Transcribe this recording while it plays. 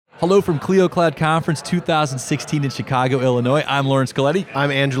Hello from Clio Cloud Conference 2016 in Chicago, Illinois. I'm Lawrence Coletti. I'm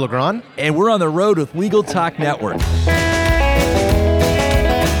Andrew Legrand. And we're on the road with Legal Talk Network.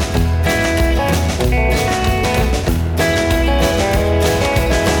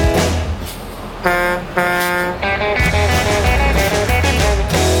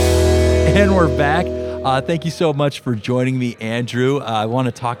 And we're back. Thank you so much for joining me, Andrew. I want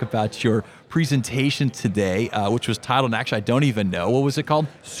to talk about your presentation today, which was titled, and actually I don't even know, what was it called?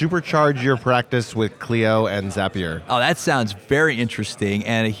 Supercharge your practice with Clio and Zapier. Oh, that sounds very interesting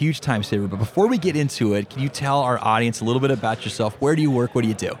and a huge time saver. But before we get into it, can you tell our audience a little bit about yourself? Where do you work? What do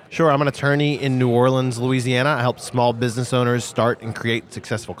you do? Sure, I'm an attorney in New Orleans, Louisiana. I help small business owners start and create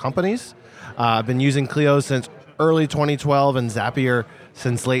successful companies. I've been using Clio since early 2012 and Zapier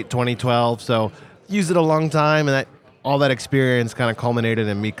since late 2012. So used it a long time, and all that experience kind of culminated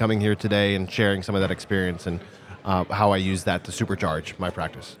in me coming here today and sharing some of that experience and how I use that to supercharge my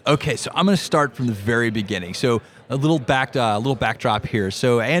practice. Okay, so I'm going to start from the very beginning. So a little backdrop here.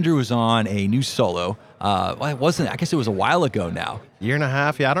 So Andrew was on a new solo. I guess it was a while ago now. Year and a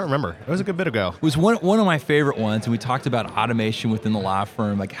half? Yeah, I don't remember. It was a good bit ago. It was one of my favorite ones, and we talked about automation within the law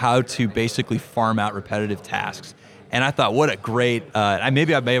firm, like how to basically farm out repetitive tasks. And I thought, what a great,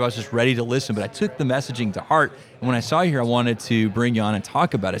 maybe I was just ready to listen, but I took the messaging to heart. And when I saw you here, I wanted to bring you on and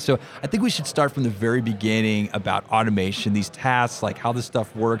talk about it. So I think we should start from the very beginning about automation, these tasks, like how this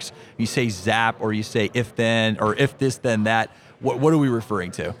stuff works. You say zap, or you say if then, or if this, then that. What are we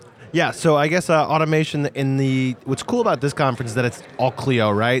referring to? Yeah, so I guess automation what's cool about this conference is that it's all Clio,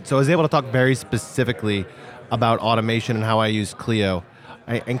 right? So I was able to talk very specifically about automation and how I use Clio.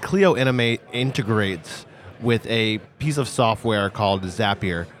 And Clio integrates with a piece of software called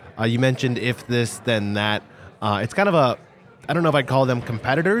Zapier. You mentioned if this, then that. It's kind of I don't know if I'd call them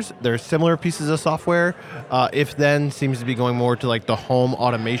competitors. They're similar pieces of software. If then seems to be going more to like the home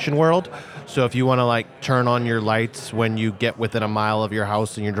automation world. So if you want to like turn on your lights when you get within a mile of your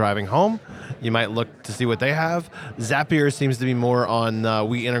house and you're driving home, you might look to see what they have. Zapier seems to be more on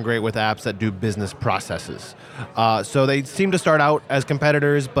we integrate with apps that do business processes. So they seem to start out as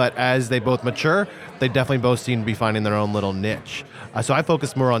competitors, but as they both mature, they definitely both seem to be finding their own little niche. So I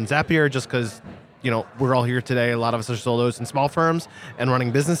focus more on Zapier just because we're all here today. A lot of us are solos in small firms and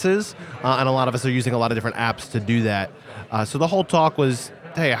running businesses, and a lot of us are using a lot of different apps to do that. So the whole talk was,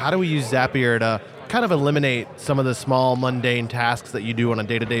 hey, how do we use Zapier to kind of eliminate some of the small, mundane tasks that you do on a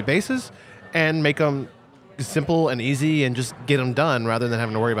day-to-day basis and make them simple and easy and just get them done rather than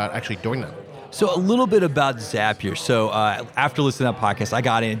having to worry about actually doing them. So a little bit about Zapier. So after listening to that podcast, I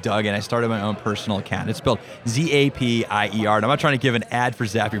got in and dug in. I started my own personal account. It's spelled Zapier. And I'm not trying to give an ad for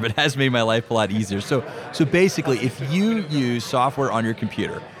Zapier, but it has made my life a lot easier. So basically, if you use software on your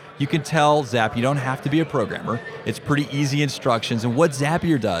computer, you can tell Zapier you don't have to be a programmer. It's pretty easy instructions. And what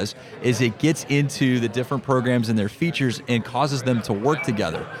Zapier does is it gets into the different programs and their features and causes them to work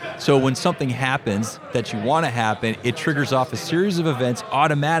together. So when something happens that you want to happen, it triggers off a series of events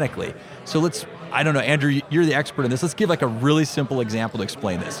automatically. So I don't know, Andrew, you're the expert in this. Let's give like a really simple example to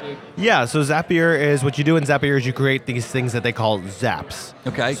explain this. Yeah, so Zapier is, what you do in Zapier is you create these things that they call zaps.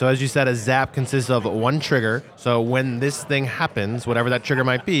 Okay. So as you said, a zap consists of one trigger. So when this thing happens, whatever that trigger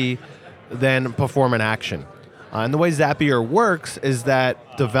might be, then perform an action. And the way Zapier works is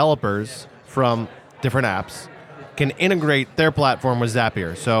that developers from different apps can integrate their platform with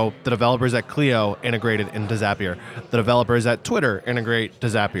Zapier. So the developers at Clio integrated into Zapier. The developers at Twitter integrate to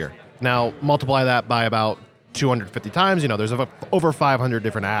Zapier. Now, multiply that by about 250 times. There's over 500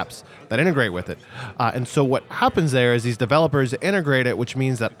 different apps that integrate with it. And so what happens there is these developers integrate it, which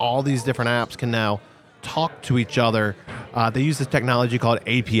means that all these different apps can now talk to each other. They use this technology called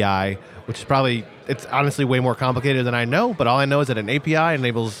API, which is it's honestly way more complicated than I know, but all I know is that an API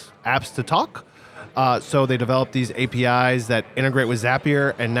enables apps to talk. So they develop these APIs that integrate with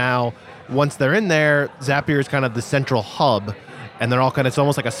Zapier, and now once they're in there, Zapier is kind of the central hub. And they're all it's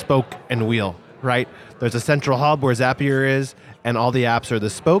almost like a spoke and wheel, right? There's a central hub where Zapier is, and all the apps are the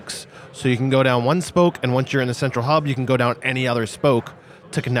spokes. So you can go down one spoke, and once you're in the central hub, you can go down any other spoke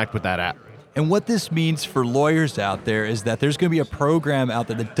to connect with that app. And what this means for lawyers out there is that there's going to be a program out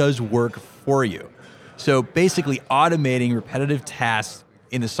there that does work for you. So basically automating repetitive tasks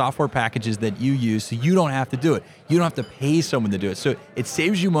in the software packages that you use, so you don't have to do it. You don't have to pay someone to do it. So it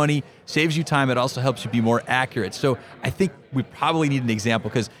saves you money, saves you time. It also helps you be more accurate. So I think we probably need an example,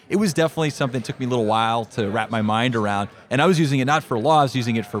 because it was definitely something that took me a little while to wrap my mind around. And I was using it not for law, I was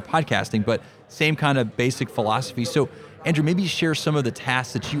using it for podcasting, but same kind of basic philosophy. So Andrew, maybe share some of the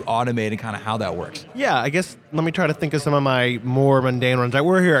tasks that you automate and kind of how that works. Yeah, I guess let me try to think of some of my more mundane ones.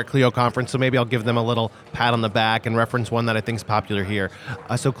 We're here at Clio Conference, so maybe I'll give them a little pat on the back and reference one that I think is popular here.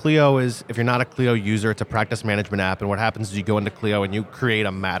 So Clio is, if you're not a Clio user, it's a practice management app, and what happens is you go into Clio and you create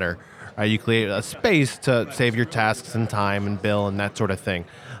a matter. You create a space to save your tasks and time and bill and that sort of thing.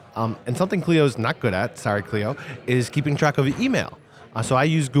 And something Clio's not good at, sorry Clio, is keeping track of email. So I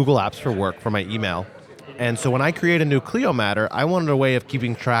use Google Apps for work for my email. And so when I create a new Clio matter, I wanted a way of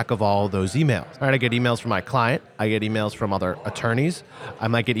keeping track of all those emails. All right, I get emails from my client. I get emails from other attorneys. I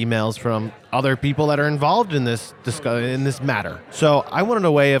might get emails from other people that are involved in this matter. So I wanted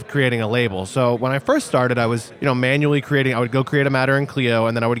a way of creating a label. So when I first started, I was manually creating. I would go create a matter in Clio,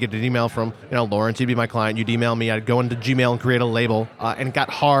 and then I would get an email from Lawrence. He'd be my client. You'd email me. I'd go into Gmail and create a label. And it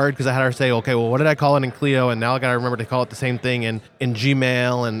got hard because I had to say, okay, well, what did I call it in Clio? And now I got to remember to call it the same thing in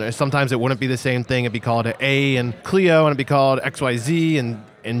Gmail. And sometimes it wouldn't be the same thing. It'd be called A in Clio, and it'd be called XYZ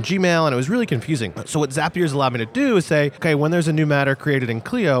in Gmail, and it was really confusing. So what Zapier's allowed me to do is say, okay, when there's a new matter created in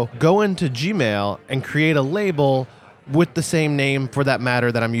Clio, go into Gmail and create a label with the same name for that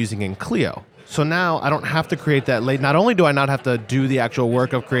matter that I'm using in Clio. So now I don't have to create that label. Not only do I not have to do the actual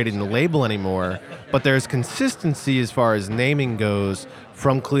work of creating the label anymore, but there's consistency as far as naming goes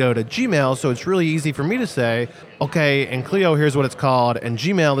from Clio to Gmail, so it's really easy for me to say, okay, in Clio, here's what it's called, and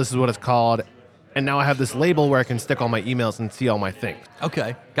Gmail, this is what it's called, and now I have this label where I can stick all my emails and see all my things.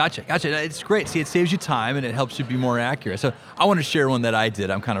 Okay, gotcha. It's great. See, it saves you time and it helps you be more accurate. So I want to share one that I did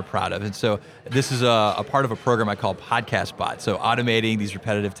I'm kind of proud of. And so this is a part of a program I call Podcast Bot. So automating these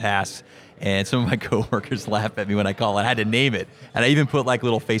repetitive tasks. And some of my coworkers laugh at me when I call it. I had to name it. And I even put like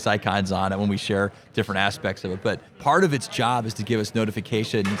little face icons on it when we share different aspects of it. But part of its job is to give us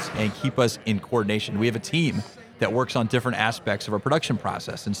notifications and keep us in coordination. We have a team that works on different aspects of our production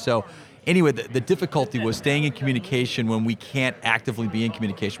process. And so anyway, the difficulty was staying in communication when we can't actively be in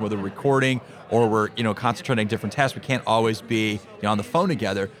communication, whether we're recording or we're concentrating on different tasks. We can't always be on the phone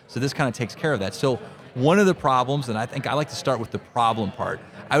together. So this kind of takes care of that. So one of the problems, and I think I like to start with the problem part,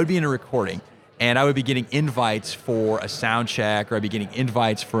 I would be in a recording and I would be getting invites for a sound check, or I'd be getting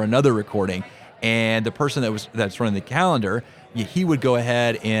invites for another recording. And the person that's running the calendar, he would go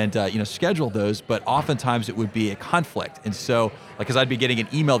ahead and schedule those, but oftentimes it would be a conflict. And so, because I'd be getting an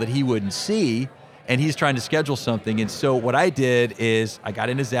email that he wouldn't see, and he's trying to schedule something. And so what I did is I got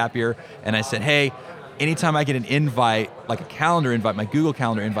into Zapier and I said, hey, anytime I get an invite, like a calendar invite, my Google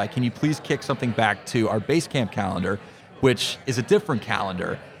Calendar invite, can you please kick something back to our Basecamp calendar, which is a different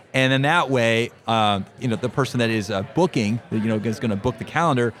calendar? And then that way, the person that is booking, is going to book the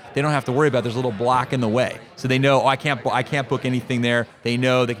calendar, they don't have to worry about there's a little block in the way. So they know, I can't book anything there. They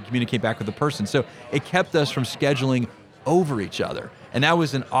know they can communicate back with the person. So it kept us from scheduling over each other. And that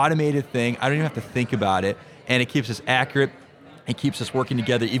was an automated thing. I don't even have to think about it. And it keeps us accurate. It keeps us working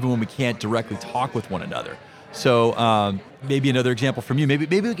together even when we can't directly talk with one another. So maybe another example from you. Maybe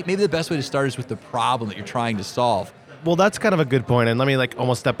the best way to start is with the problem that you're trying to solve. Well, that's kind of a good point. And let me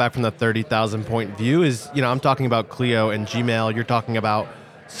almost step back from the 30,000 point view is, I'm talking about Clio and Gmail. You're talking about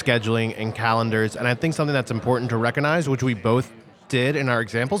scheduling and calendars. And I think something that's important to recognize, which we both did in our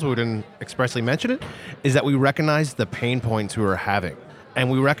examples, but we didn't expressly mention it, is that we recognize the pain points we were having.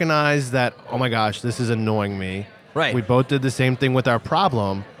 And we recognize that, oh my gosh, this is annoying me. Right. We both did the same thing with our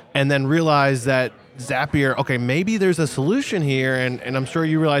problem, and then realized that Zapier, okay, maybe there's a solution here, and I'm sure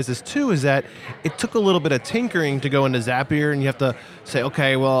you realize this too, is that it took a little bit of tinkering to go into Zapier, and you have to say,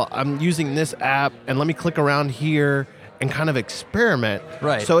 okay, well, I'm using this app, and let me click around here and kind of experiment.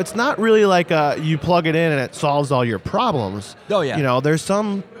 Right. So it's not really like you plug it in and it solves all your problems. Oh, yeah. There's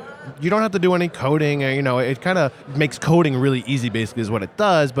some, you don't have to do any coding, it kind of makes coding really easy, basically, is what it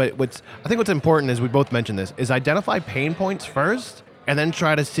does. But I think what's important is, we both mentioned this, is identify pain points first, and then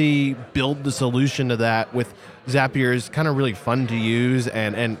try to build the solution to that with Zapier's kind of really fun to use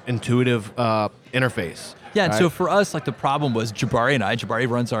and intuitive interface. Yeah, and so for us, the problem was Jabari and I. Jabari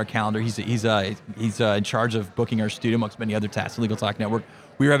runs our calendar. He's in charge of booking our studio, amongst many other tasks in Legal Talk Network.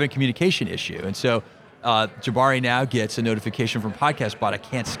 We were having a communication issue, and so Jabari now gets a notification from Podcast Bot, I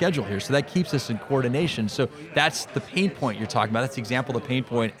can't schedule here. So that keeps us in coordination. So that's the pain point you're talking about. That's the example of the pain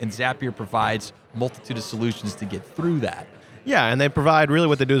point, and Zapier provides a multitude of solutions to get through that. Yeah, and they provide, really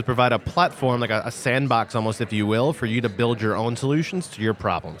what they do is provide a platform, like a sandbox almost, if you will, for you to build your own solutions to your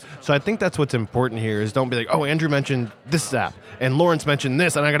problems. So I think that's what's important here, is don't be like, oh, Andrew mentioned this app, and Lawrence mentioned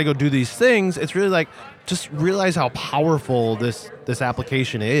this, and I got to go do these things. It's really just realize how powerful this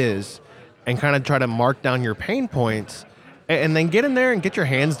application is, and kind of try to mark down your pain points, and then get in there and get your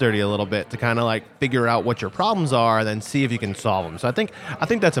hands dirty a little bit to kind of figure out what your problems are, and then see if you can solve them. So I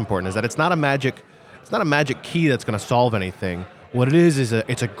think that's important, is that it's not a magic it's not a magic key that's going to solve anything. What it is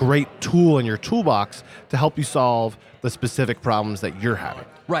it's a great tool in your toolbox to help you solve the specific problems that you're having.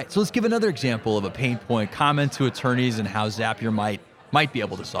 Right. So let's give another example of a pain point common to attorneys and how Zapier might be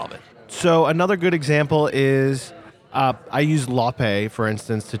able to solve it. So another good example is I use LawPay, for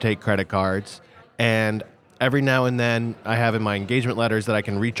instance, to take credit cards. And every now and then I have in my engagement letters that I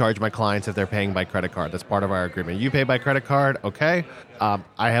can recharge my clients if they're paying by credit card. That's part of our agreement. You pay by credit card, okay. I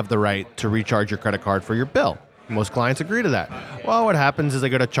have the right to recharge your credit card for your bill. Most clients agree to that. Well, what happens is they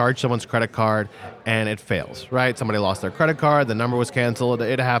go to charge someone's credit card and it fails, right? Somebody lost their credit card, the number was canceled.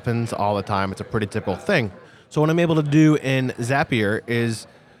 It happens all the time. It's a pretty typical thing. So what I'm able to do in Zapier is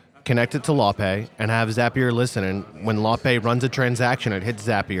connect it to LawPay and have Zapier listen. And when LawPay runs a transaction, it hits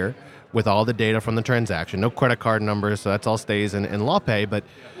Zapier with all the data from the transaction. No credit card numbers, so that's all stays in LawPay. But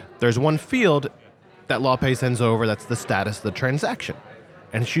there's one field that LawPay sends over that's the status of the transaction.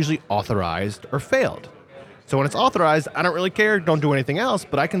 And it's usually authorized or failed. So when it's authorized, I don't really care, don't do anything else,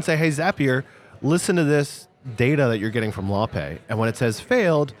 but I can say, hey, Zapier, listen to this data that you're getting from LawPay. And when it says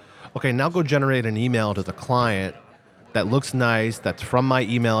failed, okay, now go generate an email to the client that looks nice, that's from my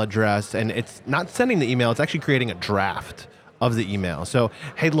email address, and it's not sending the email, it's actually creating a draft of the email. So,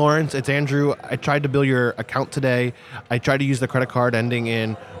 hey, Lawrence, it's Andrew. I tried to bill your account today. I tried to use the credit card ending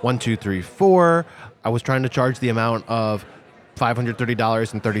in 1234. I was trying to charge the amount of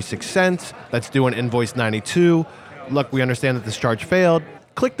 $530.36. That's due on invoice 92. Look, we understand that this charge failed.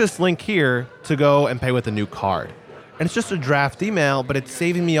 Click this link here to go and pay with a new card. And it's just a draft email, but it's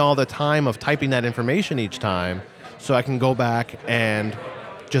saving me all the time of typing that information each time, so I can go back and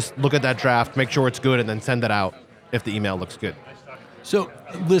just look at that draft, make sure it's good, and then send it out if the email looks good. So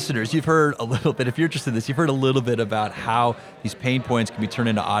listeners, you've heard a little bit, if you're interested in this, you've heard a little bit about how these pain points can be turned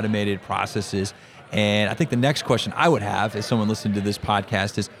into automated processes. And I think the next question I would have as someone listening to this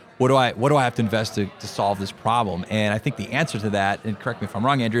podcast is, what do I have to invest to solve this problem? And I think the answer to that, and correct me if I'm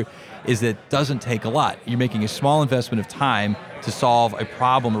wrong, Andrew, is that it doesn't take a lot. You're making a small investment of time to solve a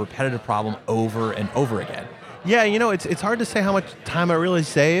problem, a repetitive problem, over and over again. Yeah, it's hard to say how much time I really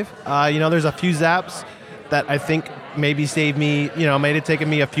save. There's a few Zaps that I think maybe save me, made it taken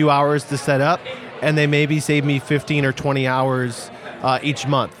me a few hours to set up, and they maybe save me 15 or 20 hours each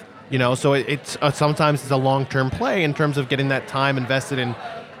month. So it's sometimes it's a long-term play in terms of getting that time invested in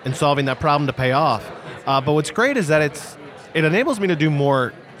solving that problem to pay off. But what's great is that it enables me to do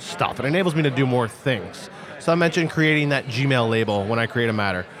more stuff. It enables me to do more things. So I mentioned creating that Gmail label when I create a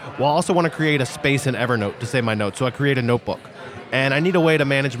matter. Well, I also want to create a space in Evernote to save my notes. So I create a notebook. And I need a way to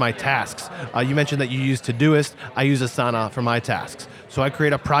manage my tasks. You mentioned that you use Todoist. I use Asana for my tasks. So I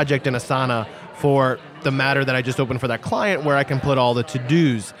create a project in Asana for the matter that I just opened for that client, where I can put all the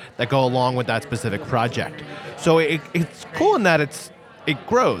to-dos that go along with that specific project. So it's cool in that it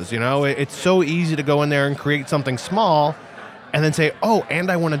grows, It's so easy to go in there and create something small and then say, oh, and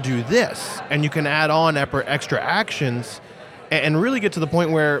I want to do this. And you can add on extra actions and really get to the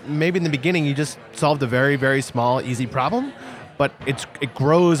point where maybe in the beginning you just solved a very, very small, easy problem, but it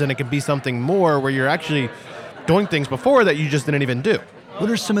grows and it can be something more where you're actually doing things before that you just didn't even do. What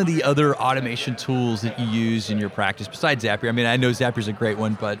are some of the other automation tools that you use in your practice besides Zapier? I mean, I know Zapier's a great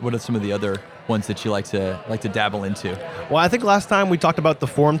one, but what are some of the other ones that you like to dabble into? Well, I think last time we talked about the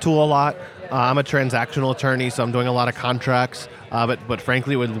form tool a lot. I'm a transactional attorney, so I'm doing a lot of contracts, but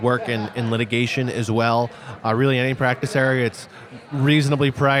frankly, it would work in litigation as well. Really, any practice area, it's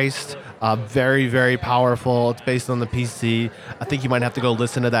reasonably priced, very, very powerful. It's based on the PC. I think you might have to go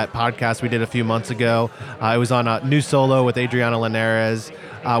listen to that podcast we did a few months ago. It was on New Solo with Adriana Linares,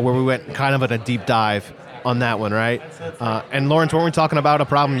 where we went kind of in a deep dive on that one, right? And Lawrence, weren't we talking about a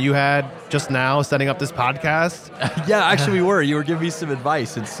problem you had just now setting up this podcast? Yeah, actually we were. You were giving me some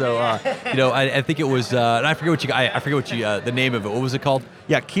advice, and so I think it was. And I forget the name of it. What was it called?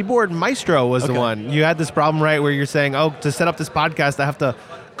 Yeah, Keyboard Maestro was the one. You had this problem, right, where you're saying, oh, to set up this podcast, I have to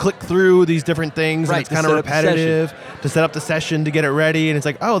click through these different things, right, and it's kind of repetitive to set up the session to get it ready. And it's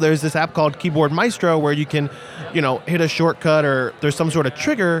like, oh, there's this app called Keyboard Maestro where you can, hit a shortcut or there's some sort of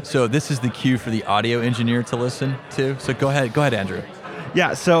trigger. So this is the cue for the audio engineer to listen to. So go ahead, Andrew.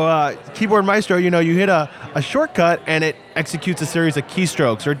 Yeah, so Keyboard Maestro, you hit a shortcut and it executes a series of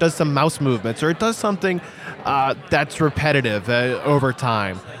keystrokes, or it does some mouse movements, or it does something that's repetitive over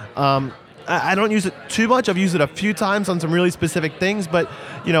time. I don't use it too much. I've used it a few times on some really specific things, but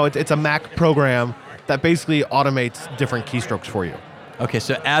it's a Mac program that basically automates different keystrokes for you. Okay,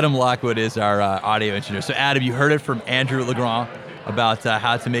 so Adam Lockwood is our audio engineer. So Adam, you heard it from Andrew Legrand. about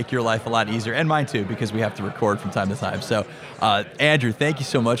how to make your life a lot easier, and mine too, because we have to record from time to time. So, Andrew, thank you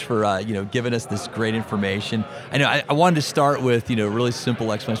so much for giving us this great information. I know I wanted to start with really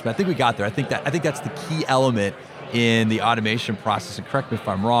simple explanation, but I think we got there. I think that's the key element in the automation process. And correct me if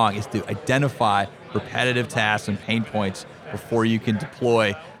I'm wrong, is to identify repetitive tasks and pain points before you can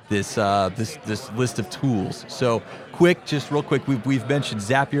deploy this list of tools. So real quick, we've mentioned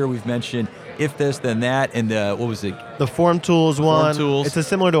Zapier, we've mentioned If This Then That, and what was it? The Form Tools one. Tools. It's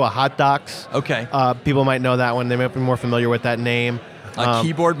similar to a Hot Docs. Okay. People might know that one. They might be more familiar with that name.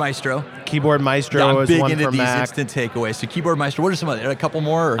 Keyboard Maestro. Keyboard Maestro I'm is big one into for these Mac. instant takeaways. So Keyboard Maestro. What are some other? A couple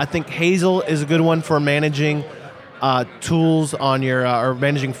more? Or? I think Hazel is a good one for managing tools on your or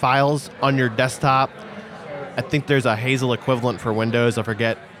managing files on your desktop. I think there's a Hazel equivalent for Windows. I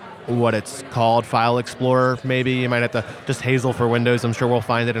forget what it's called. File Explorer, maybe. You might have to just Hazel for Windows. I'm sure we'll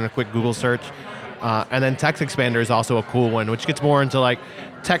find it in a quick Google search. And then Text Expander is also a cool one, which gets more into like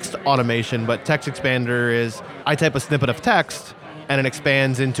text automation. But Text Expander is I type a snippet of text and it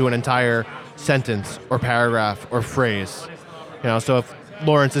expands into an entire sentence or paragraph or phrase. So if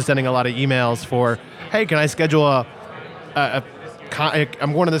Lawrence is sending a lot of emails for, hey, can I schedule I'm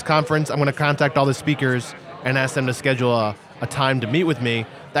going to this conference, I'm going to contact all the speakers and ask them to schedule a time to meet with me.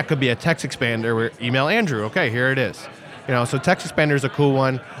 That could be a Text Expander where email Andrew. Okay, here it is. So Text Expander is a cool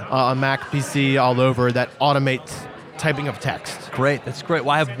one on Mac, PC, all over that automates typing of text. Great, that's great.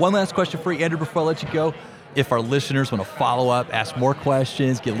 Well, I have one last question for you, Andrew, before I let you go. If our listeners want to follow up, ask more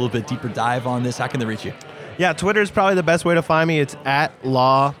questions, get a little bit deeper dive on this, how can they reach you? Yeah, Twitter is probably the best way to find me. It's at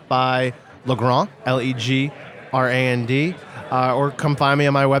Law by Legrand, Legrand. Or come find me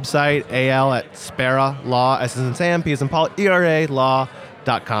on my website, al@Spera Law, S as in Sam, P as in Paul, ERA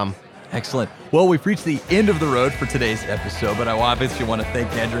law.com. Excellent. Well, we've reached the end of the road for today's episode, but I obviously want to thank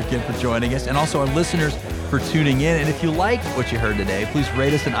Andrew again for joining us and also our listeners for tuning in. And if you liked what you heard today, please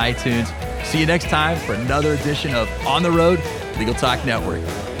rate us in iTunes. See you next time for another edition of On the Road Legal Talk Network.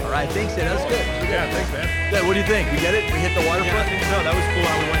 All right, thanks, Ed. That was good. Yeah, thanks, man. Yeah, what do you think? We get it? We hit the waterfront? Yeah, I think so. That was cool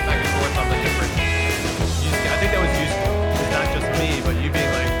how we went back and forth on the different. I think that was useful. It's not just me, but you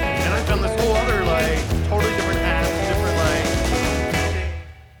being like, and I've done this whole other, totally different apps, different,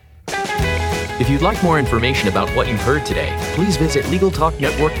 If you'd like more information about what you've heard today, please visit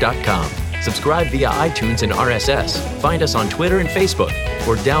LegalTalkNetwork.com. Subscribe via iTunes and RSS. Find us on Twitter and Facebook,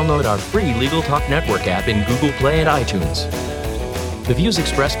 or download our free Legal Talk Network app in Google Play and iTunes. The views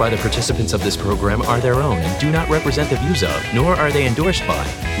expressed by the participants of this program are their own and do not represent the views of, nor are they endorsed by,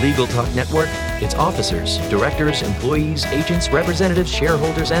 Legal Talk Network, its officers, directors, employees, agents, representatives,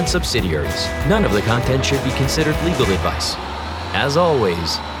 shareholders, and subsidiaries. None of the content should be considered legal advice. As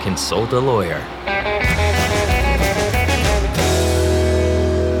always, consult a lawyer.